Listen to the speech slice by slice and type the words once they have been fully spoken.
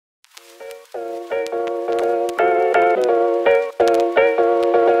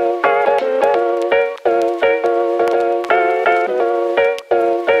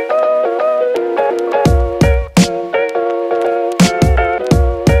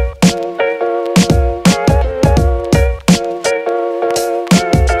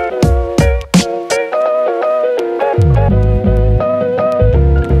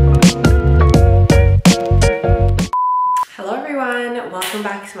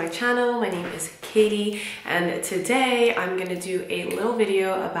my channel. My name is Katie and today I'm gonna do a little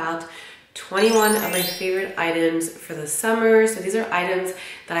video about 21 of my favorite items for the summer. So these are items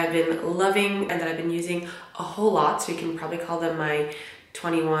that I've been loving and that I've been using a whole lot, so you can probably call them my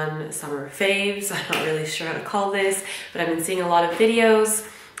 21 summer faves. I'm not really sure how to call this, but I've been seeing a lot of videos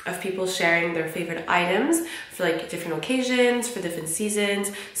of people sharing their favorite items for like different occasions, for different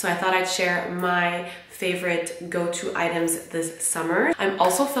seasons. So I thought I'd share my favorite go-to items this summer. I'm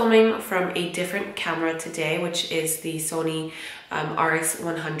also filming from a different camera today, which is the Sony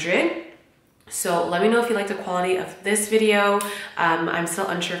RX100. So let me know if you like the quality of this video. I'm still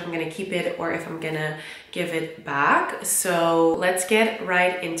unsure if I'm gonna keep it or if I'm gonna give it back. So let's get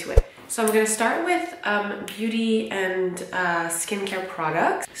right into it. So I'm gonna start with beauty and skincare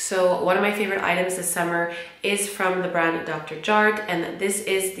products. So one of my favorite items this summer is from the brand Dr. Jart, and this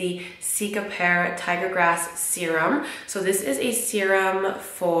is the Cica Pear Tiger Grass Serum. So this is a serum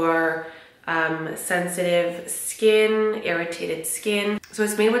for sensitive skin, irritated skin. So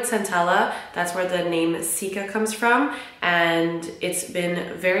it's made with centella. That's where the name Cica comes from, and it's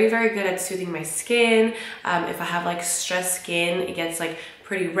been very, very good at soothing my skin. If I have like stressed skin, it gets like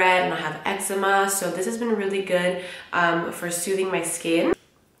pretty red and I have eczema. So this has been really good for soothing my skin.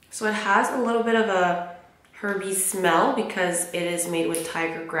 So it has a little bit of a herby smell because it is made with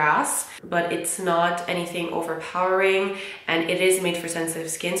tiger grass, but it's not anything overpowering, and it is made for sensitive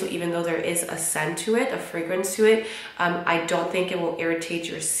skin. So even though there is a scent to it, a fragrance to it, I don't think it will irritate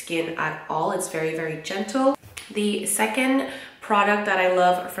your skin at all. It's very, very gentle. The second product that I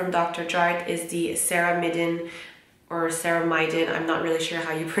love from Dr. Jart is the Ceramidin or Ceramidin, I'm not really sure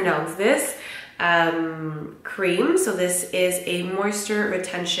how you pronounce this, cream. So this is a moisture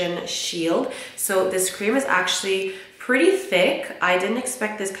retention shield. So this cream is actually pretty thick. I didn't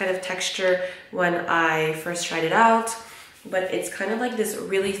expect this kind of texture when I first tried it out, but it's kind of like this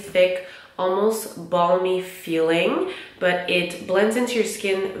really thick, almost balmy feeling, but it blends into your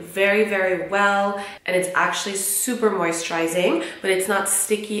skin very, very well, and it's actually super moisturizing, but it's not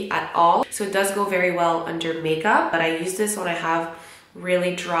sticky at all. So it does go very well under makeup, but I use this when I have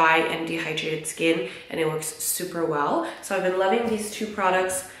really dry and dehydrated skin, and it works super well. So I've been loving these two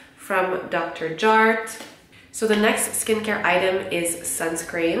products from Dr. Jart. So the next skincare item is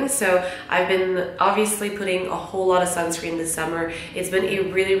sunscreen. So I've been obviously putting a whole lot of sunscreen this summer. It's been a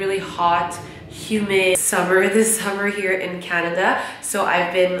really, really hot, humid summer this summer here in Canada. So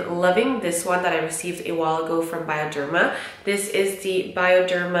I've been loving this one that I received a while ago from Bioderma. This is the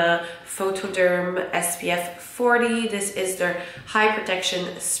Bioderma Photoderm SPF 40. This is their high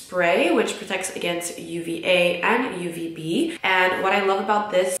protection spray, which protects against UVA and UVB. And what I love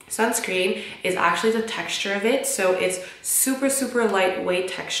about this sunscreen is actually the texture of it. So it's super, super lightweight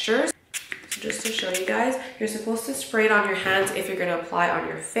texture. So just to show you guys, you're supposed to spray it on your hands if you're gonna apply on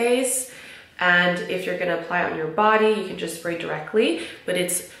your face. And if you're gonna apply on your body, you can just spray directly, but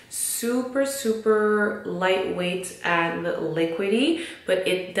it's super, super lightweight and liquidy, but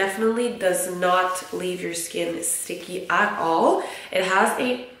it definitely does not leave your skin sticky at all. It has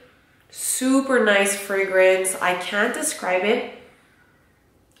a super nice fragrance. I can't describe it.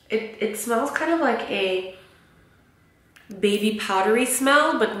 It smells kind of like a baby powdery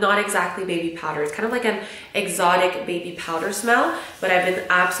smell, but not exactly baby powder. It's kind of like an exotic baby powder smell, but I've been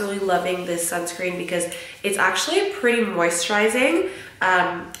absolutely loving this sunscreen because it's actually pretty moisturizing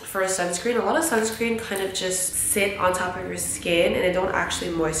for a sunscreen. A lot of sunscreen kind of just sit on top of your skin and they don't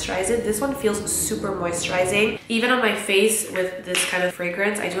actually moisturize it. This one feels super moisturizing. Even on my face with this kind of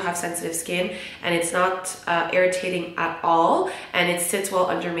fragrance, I do have sensitive skin and it's not irritating at all, and it sits well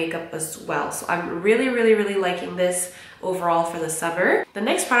under makeup as well. So I'm really, really, really liking this overall for the summer. The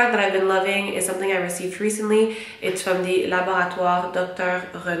next product that I've been loving is something I received recently. It's from the Laboratoire Dr.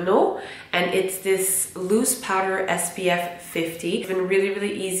 Renaud, and it's this loose powder SPF 50. It's been really,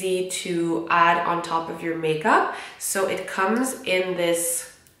 really easy to add on top of your makeup. So it comes in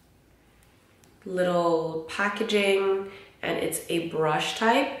this little packaging and it's a brush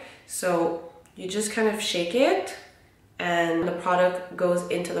type. So you just kind of shake it and the product goes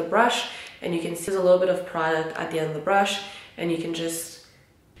into the brush, and you can see there's a little bit of product at the end of the brush, and you can just,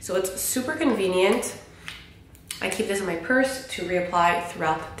 so it's super convenient. I keep this in my purse to reapply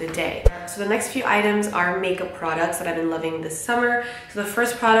throughout the day. So the next few items are makeup products that I've been loving this summer. So the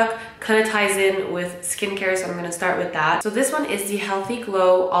first product kind of ties in with skincare, so I'm gonna start with that. So this one is the Healthy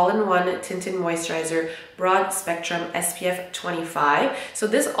Glow All-in-One Tinted Moisturizer Broad Spectrum SPF 25. So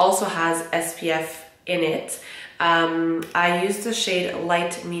this also has SPF in it. I use the shade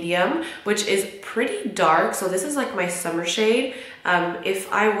Light Medium, which is pretty dark. So this is like my summer shade.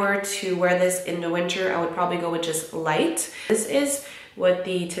 If I were to wear this in the winter, I would probably go with just light. This is what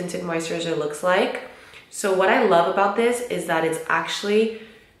the tinted moisturizer looks like. So what I love about this is that it's actually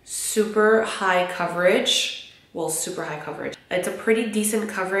super high coverage. Well, super high coverage. It's a pretty decent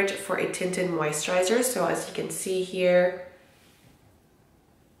coverage for a tinted moisturizer. So as you can see here,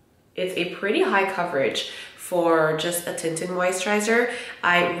 it's a pretty high coverage for just a tinted moisturizer.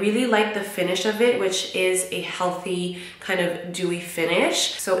 I really like the finish of it, which is a healthy kind of dewy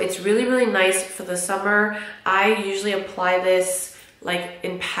finish. So it's really, really nice for the summer. I usually apply this like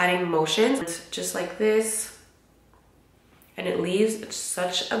in patting motions, just like this. And it leaves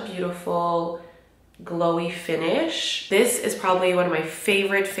such a beautiful glowy finish. This is probably one of my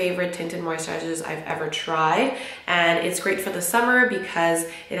favorite tinted moisturizers I've ever tried, and it's great for the summer because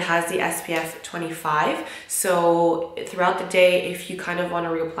it has the SPF 25. So throughout the day, if you kind of want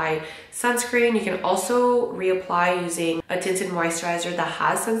to reapply sunscreen, you can also reapply using a tinted moisturizer that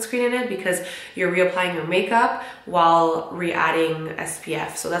has sunscreen in it, because you're reapplying your makeup while re-adding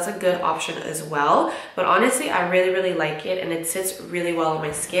SPF. So that's a good option as well. But honestly, I really like it, and it sits really well on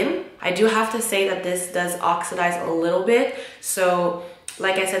my skin. I do have to say that this does oxidize a little bit. So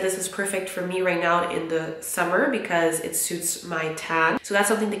like I said, this is perfect for me right now in the summer because it suits my tan. So that's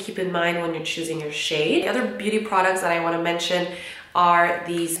something to keep in mind when you're choosing your shade. The other beauty products that I want to mention are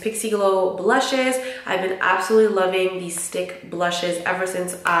these Pixie Glow blushes. I've been absolutely loving these stick blushes ever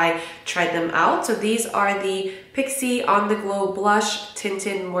since I tried them out. So these are the Pixie On The Glow Blush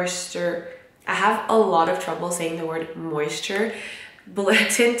Tinted Moisture. I have a lot of trouble saying the word moisture.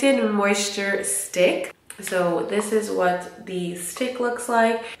 Tinted Moisture Stick. So this is what the stick looks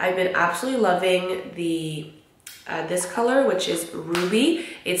like. I've been absolutely loving the this color, which is Ruby.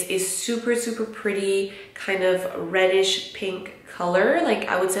 It's a super pretty kind of reddish pink color, like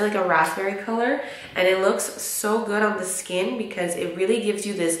I would say like a raspberry color, and it looks so good on the skin because it really gives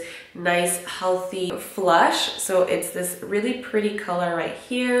you this nice healthy flush. So it's this really pretty color right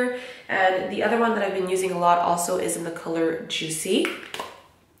here. And the other one that I've been using a lot also is in the color Juicy,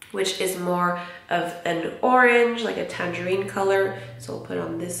 which is more of an orange, like a tangerine color. So I'll put it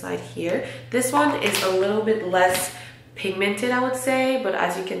on this side here. This one is a little bit less pigmented, I would say, but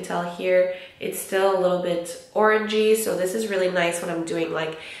as you can tell here, it's still a little bit orangey. So this is really nice when I'm doing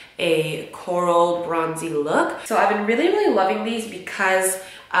like a coral bronzy look. So I've been really loving these because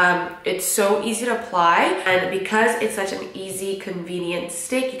it's so easy to apply, and because it's such an easy, convenient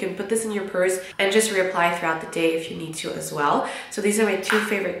stick, you can put this in your purse and just reapply throughout the day if you need to as well. So these are my two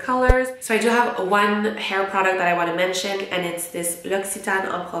favorite colors. So I do have one hair product that I want to mention, and it's this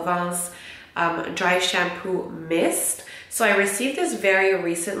L'Occitane en Provence dry shampoo mist. So I received this very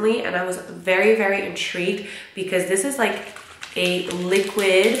recently, and I was very intrigued because this is like a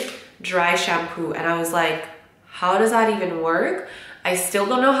liquid dry shampoo, and I was like, how does that even work? I still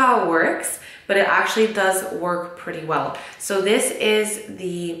don't know how it works, but it actually does work pretty well. So this is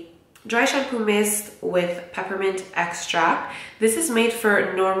the dry shampoo mist with peppermint extract. This is made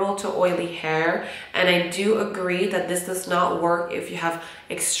for normal to oily hair, and I do agree that this does not work if you have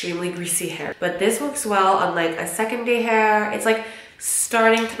extremely greasy hair. But this works well on like a second day hair. It's like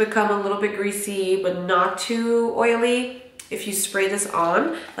starting to become a little bit greasy, but not too oily. If you spray this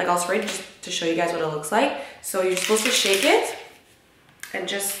on, like I'll spray it just to show you guys what it looks like. So you're supposed to shake it and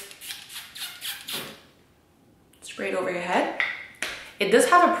just spray it over your head. It does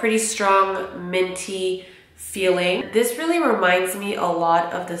have a pretty strong minty feeling. This really reminds me a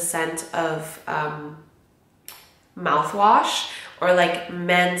lot of the scent of mouthwash or like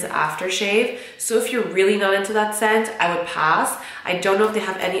men's aftershave. So if you're really not into that scent, I would pass. I don't know if they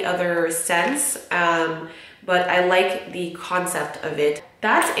have any other scents, but I like the concept of it.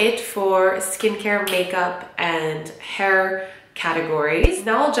 That's it for skincare, makeup, and hair categories.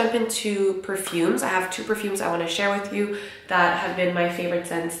 Now I'll jump into perfumes. I have two perfumes I want to share with you that have been my favorite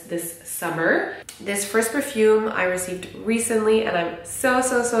scents this summer. This first perfume I received recently, and I'm so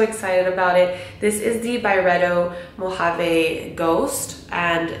excited about it. This is the Byredo Mojave Ghost,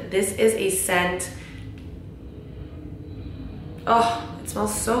 and this is a scent. Oh, it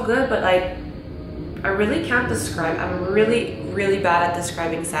smells so good, but like I really can't describe. I'm really bad at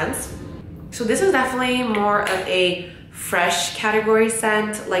describing scents. So this is definitely more of a fresh category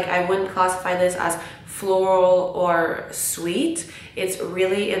scent. Like I wouldn't classify this as floral or sweet. It's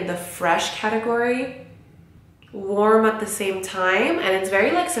really in the fresh category, warm at the same time, and it's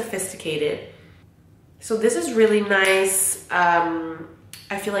very like sophisticated. So this is really nice. I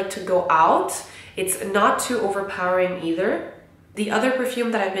feel like to go out. It's not too overpowering either. The other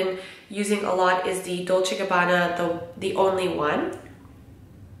perfume that I've been using a lot is the Dolce & Gabbana, the Only One.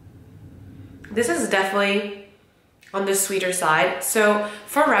 This is definitely on the sweeter side. So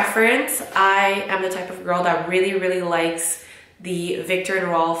for reference, I am the type of girl that really likes the Viktor and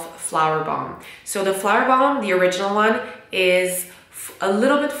Rolf Flower Bomb. So the Flower Bomb, the original one, is a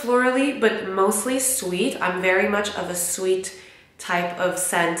little bit florally, but mostly sweet. I'm very much of a sweet type of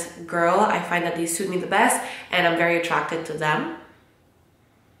scent girl. I find that these suit me the best, and I'm very attracted to them.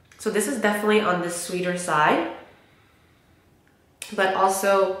 So this is definitely on the sweeter side, but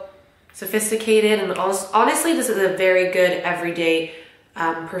also sophisticated, and also, honestly, this is a very good everyday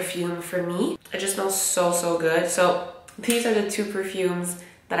perfume for me. It just smells so good. So these are the two perfumes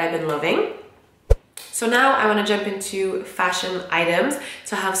that I've been loving. So now I want to jump into fashion items.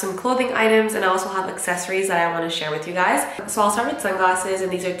 So I have some clothing items, and I also have accessories that I want to share with you guys. So I'll start with sunglasses,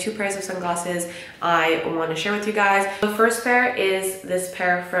 and these are two pairs of sunglasses I want to share with you guys. The first pair is this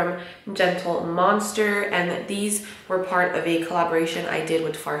pair from Gentle Monster, and these were part of a collaboration I did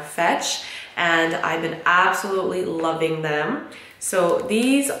with Farfetch, and I've been absolutely loving them. So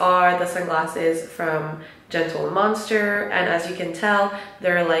these are the sunglasses from Gentle Monster, and as you can tell,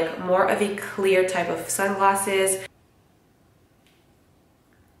 they're like more of a clear type of sunglasses.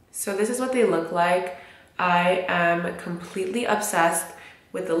 So this is what they look like. I am completely obsessed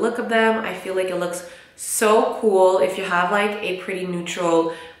with the look of them. I feel like it looks so cool if you have like a pretty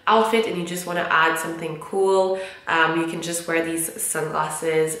neutral outfit and you just want to add something cool. You can just wear these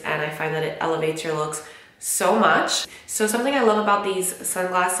sunglasses, and I find that it elevates your looks so much. So something I love about these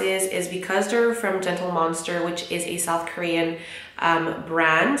sunglasses is because they're from Gentle Monster, which is a South Korean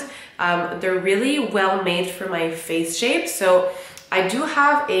brand, they're really well made for my face shape. So I do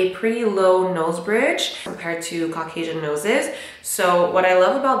have a pretty low nose bridge compared to Caucasian noses. So what I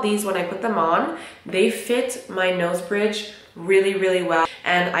love about these, when I put them on, they fit my nose bridge really well.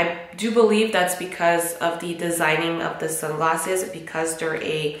 And I do believe that's because of the designing of the sunglasses, because they're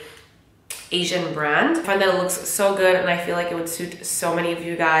a Asian brand. I find that it looks so good, and I feel like it would suit so many of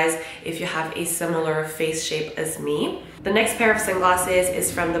you guys if you have a similar face shape as me. The next pair of sunglasses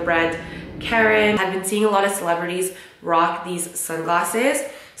is from the brand Karen. I've been seeing a lot of celebrities rock these sunglasses,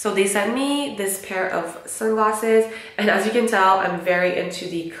 so they sent me this pair of sunglasses, and as you can tell, I'm very into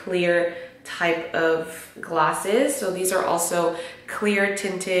the clear type of glasses. So these are also clear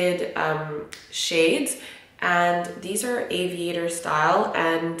tinted shades, and these are aviator style,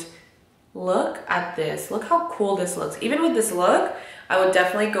 and look at this. Look how cool this looks. Even with this look, I would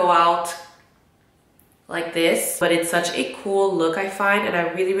definitely go out like this, but it's such a cool look, I find, and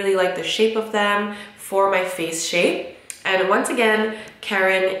I really like the shape of them for my face shape. And once again,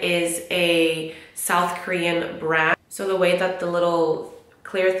 Karen is a South Korean brand, so the way that the little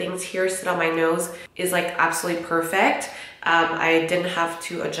clear things here sit on my nose is like absolutely perfect. I didn't have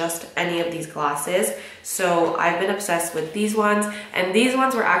to adjust any of these glasses, so I've been obsessed with these ones, and these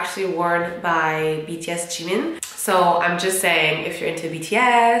ones were actually worn by BTS Jimin. So I'm just saying, if you're into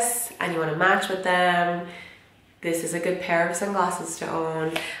BTS and you want to match with them, this is a good pair of sunglasses to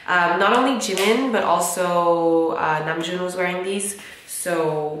own. Not only Jimin, but also Namjoon was wearing these,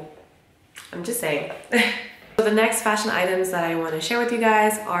 so I'm just saying. So the next fashion items that I want to share with you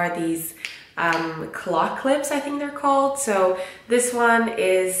guys are these claw clips, I think they're called. So this one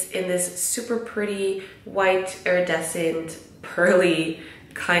is in this super pretty white iridescent pearly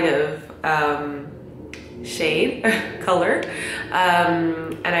kind of shade color,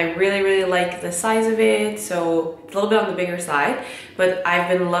 and I really like the size of it. So a little bit on the bigger side, but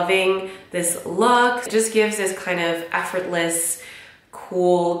I've been loving this look. It just gives this kind of effortless,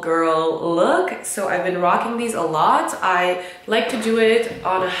 cool girl look. So I've been rocking these a lot. I like to do it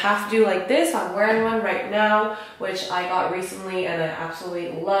on a half do like this. I'm wearing one right now, which I got recently and I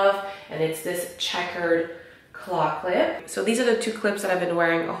absolutely love, and it's this checkered claw clip. So these are the two clips that I've been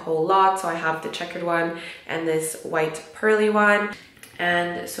wearing a whole lot. So I have the checkered one and this white pearly one.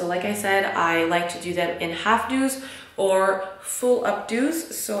 And so like I said, I like to do them in half dos or full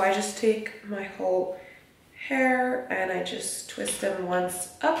updos. So I just take my whole hair and I just twist them once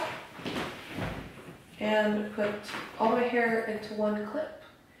up and put all my hair into one clip.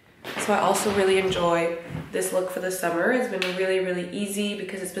 So I also really enjoy this look for the summer. It's been really easy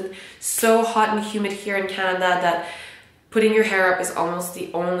because it's been so hot and humid here in Canada that putting your hair up is almost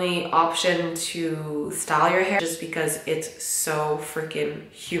the only option to style your hair, just because it's so freaking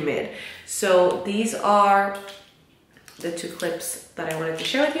humid. So these are the two clips that I wanted to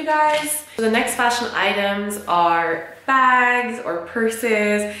share with you guys. So the next fashion items are bags or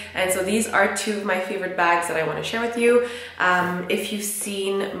purses, and so these are two of my favorite bags that I want to share with you. If you've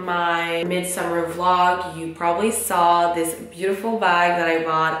seen my midsummer vlog, you probably saw this beautiful bag that I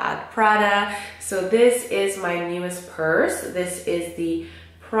bought at Prada. So this is my newest purse. This is the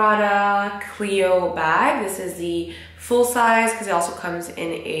Prada Clio bag. This is the full size because it also comes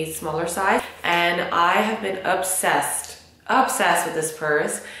in a smaller size, and I have been obsessed obsessed with this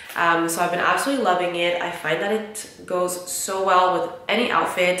purse. So I've been absolutely loving it. I find that it goes so well with any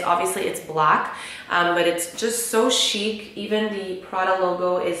outfit. Obviously it's black, but it's just so chic. Even the Prada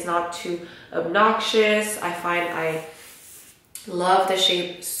logo is not too obnoxious. I find I love the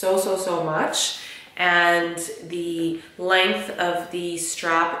shape so much. And the length of the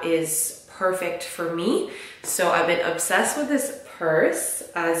strap is perfect for me. So I've been obsessed with this purse,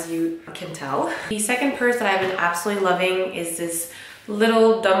 as you can tell. The second purse that I've been absolutely loving is this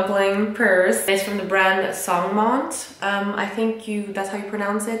little dumpling purse. It's from the brand Songmont. I think that's how you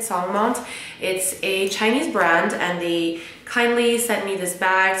pronounce it, Songmont. It's a Chinese brand and they kindly sent me this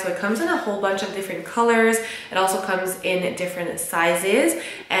bag. So it comes in a whole bunch of different colors. It also comes in different sizes.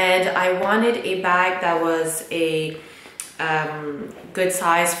 And I wanted a bag that was a good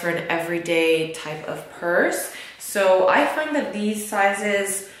size for an everyday type of purse. So I find that these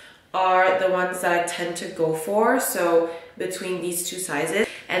sizes are the ones that I tend to go for. So between these two sizes,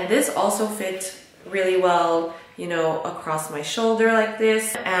 and this also fit really well, you know, across my shoulder like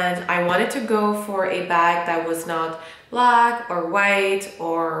this. And I wanted to go for a bag that was not black or white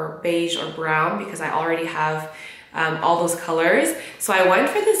or beige or brown because I already have all those colors. So I went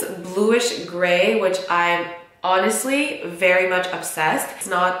for this bluish gray, which I'm honestly very much obsessed. It's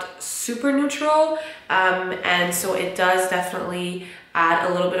not super neutral, and so it does definitely add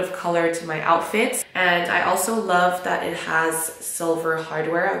a little bit of color to my outfits. And I also love that it has silver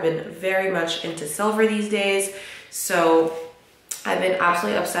hardware. I've been very much into silver these days, so I've been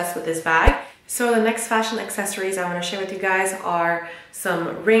absolutely obsessed with this bag. So the next fashion accessories I want to share with you guys are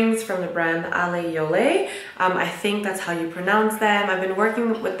some rings from the brand Lalinea. I think that's how you pronounce them. I've been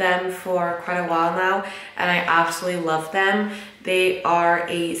working with them for quite a while now and I absolutely love them. They are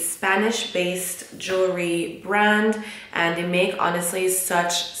a Spanish-based jewelry brand and they make honestly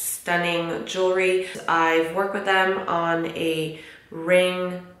such stunning jewelry. I've worked with them on a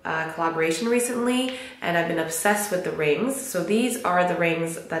ring collaboration recently and I've been obsessed with the rings. So these are the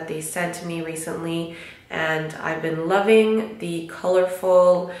rings that they sent me recently and I've been loving the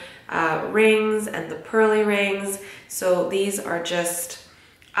colorful rings and the pearly rings. So these are just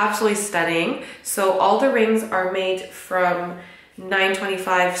absolutely stunning. So all the rings are made from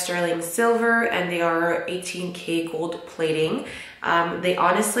 925 sterling silver and they are 18K gold plating. They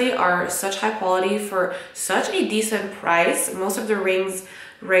honestly are such high quality for such a decent price. Most of the rings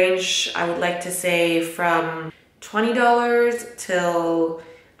range, I would like to say, from $20 till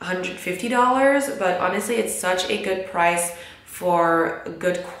 $150, but honestly it's such a good price for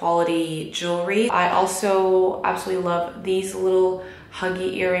good quality jewelry. I also absolutely love these little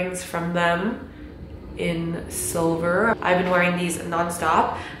huggy earrings from them in silver. I've been wearing these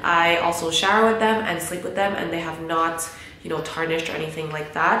non-stop. I also shower with them and sleep with them and they have not, you know, tarnished or anything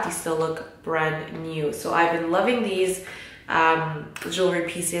like that. These still look brand new. So I've been loving these jewelry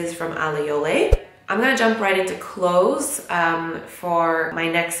pieces from Lalinea. I'm gonna jump right into clothes for my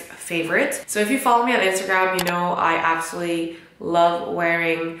next favorite. So if you follow me on Instagram, you know I absolutely love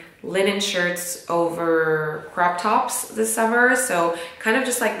wearing linen shirts over crop tops this summer. So kind of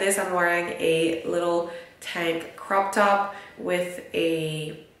just like this, I'm wearing a little tank crop top with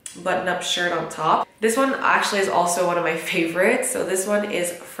a button-up shirt on top. This one actually is also one of my favorites. So this one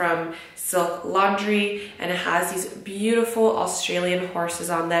is from Silk Laundry and it has these beautiful Australian horses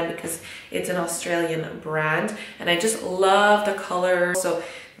on them because it's an Australian brand and I just love the color. So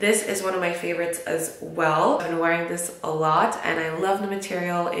this is one of my favorites as well. I've been wearing this a lot and I love the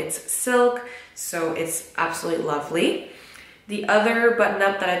material. It's silk, so it's absolutely lovely. The other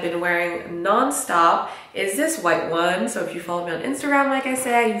button-up that I've been wearing non-stop is this white one. So if you follow me on Instagram, like I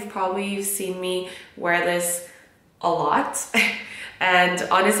said, you've probably seen me wear this a lot. And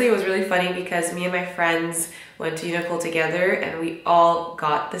honestly, it was really funny because me and my friends went to Uniqlo together and we all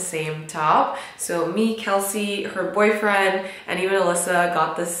got the same top. So me, Kelsey, her boyfriend, and even Alyssa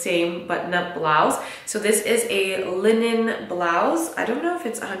got the same button-up blouse. So this is a linen blouse. I don't know if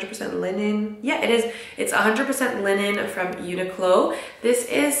it's 100% linen. Yeah, it is. It's 100% linen from Uniqlo. This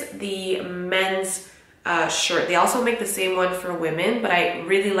is the men's shirt. They also make the same one for women, but I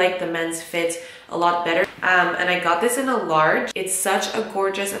really like the men's fit a lot better. And I got this in a large. It's such a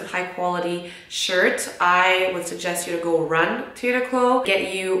gorgeous and high quality shirt. I would suggest you to go run to Uniqlo,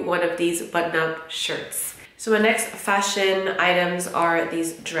 get you one of these button-up shirts. So my next fashion items are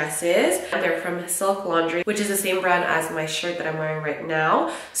these dresses. They're from Silk Laundry, which is the same brand as my shirt that I'm wearing right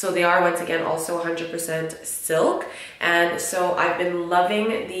now. So they are once again also 100% silk. And so I've been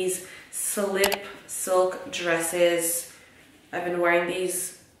loving these slip silk dresses. I've been wearing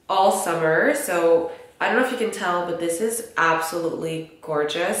these all summer, so I don't know if you can tell, but this is absolutely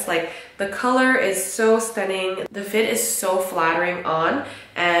gorgeous. Like, the color is so stunning. The fit is so flattering on,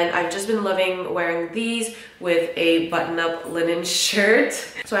 and I've just been loving wearing these with a button-up linen shirt.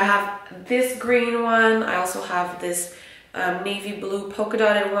 So I have this green one. I also have this navy blue polka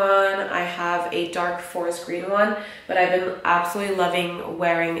dotted one. I have a dark forest green one, but I've been absolutely loving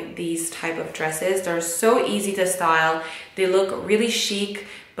wearing these type of dresses. They're so easy to style. They look really chic,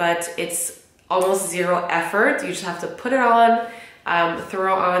 but it's almost zero effort. You just have to put it on,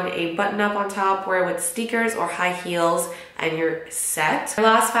 throw on a button up on top, wear it with sneakers or high heels, and you're set. My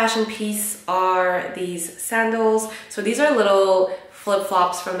last fashion piece are these sandals. So these are little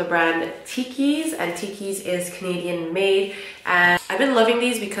flip-flops from the brand Tiki's, and Tiki's is Canadian made, and I've been loving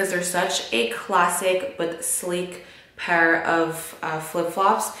these because they're such a classic but sleek pair of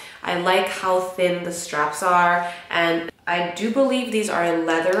flip-flops. I like how thin the straps are, and I do believe these are in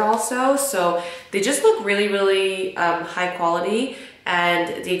leather also, so they just look really high quality,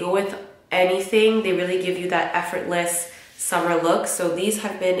 and they go with anything. They really give you that effortless summer look. So these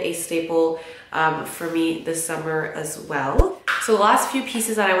have been a staple for me this summer as well. So the last few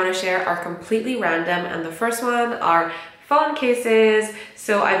pieces that I want to share are completely random, and the first one are phone cases.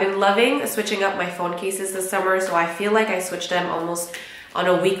 So I've been loving switching up my phone cases this summer, so I feel like I switch them almost on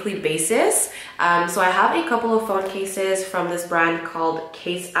a weekly basis. So I have a couple of phone cases from this brand called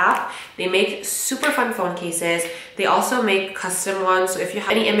Case App. They make super fun phone cases. They also make custom ones. So if you have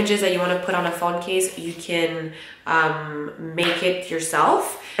any images that you want to put on a phone case, you can make it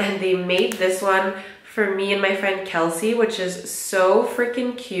yourself. And they made this one for me and my friend Kelsey, which is so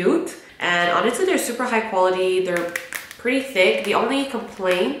freaking cute. And honestly, they're super high quality. They're pretty thick. The only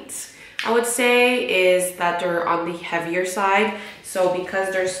complaint I would say is that they're on the heavier side. So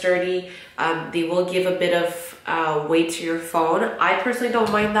because they're sturdy, they will give a bit of weight to your phone. I personally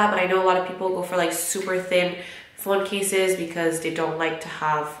don't mind that, but I know a lot of people go for like super thin phone cases because they don't like to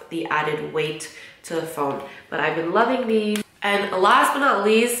have the added weight to the phone. But I've been loving these. And last but not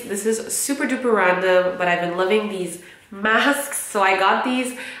least, this is super duper random, but I've been loving these masks. So I got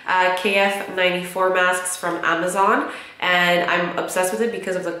these KF94 masks from Amazon, and I'm obsessed with it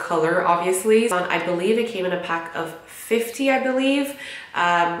because of the color, obviously. I believe it came in a pack of 50, I believe.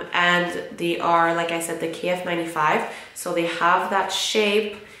 And they are, like I said, the KF95. So they have that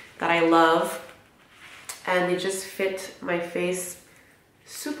shape that I love, and they just fit my face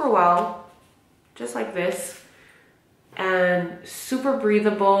super well, just like this. And super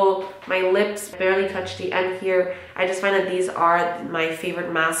breathable. My lips barely touch the end here. I just find that these are my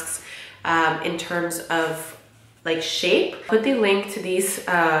favorite masks in terms of like shape. Put the link to these in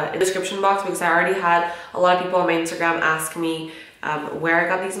the description box because I already had a lot of people on my Instagram ask me where I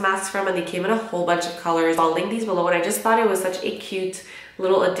got these masks from, and they came in a whole bunch of colors. I'll link these below, and I just thought it was such a cute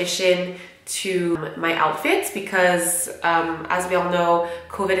little addition to my outfits because as we all know,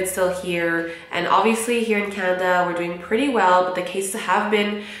 COVID is still here, and obviously here in Canada we're doing pretty well, but the cases have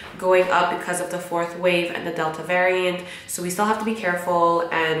been going up because of the 4th wave and the Delta variant. So we still have to be careful,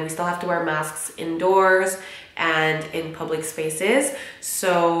 and we still have to wear masks indoors and in public spaces.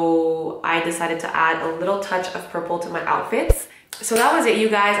 So I decided to add a little touch of purple to my outfits. So that was it, you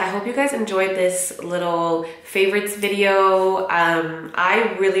guys. I hope you guys enjoyed this little favorites video.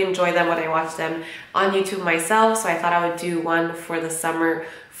 I really enjoy them when I watch them on YouTube myself, so I thought I would do one for the summer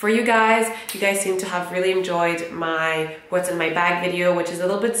for you guys. You guys seem to have really enjoyed my what's in my bag video, which is a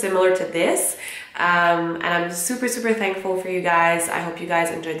little bit similar to this. And I'm super thankful for you guys. I hope you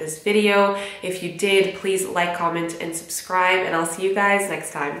guys enjoyed this video. If you did, please like, comment, and subscribe, and I'll see you guys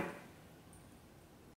next time.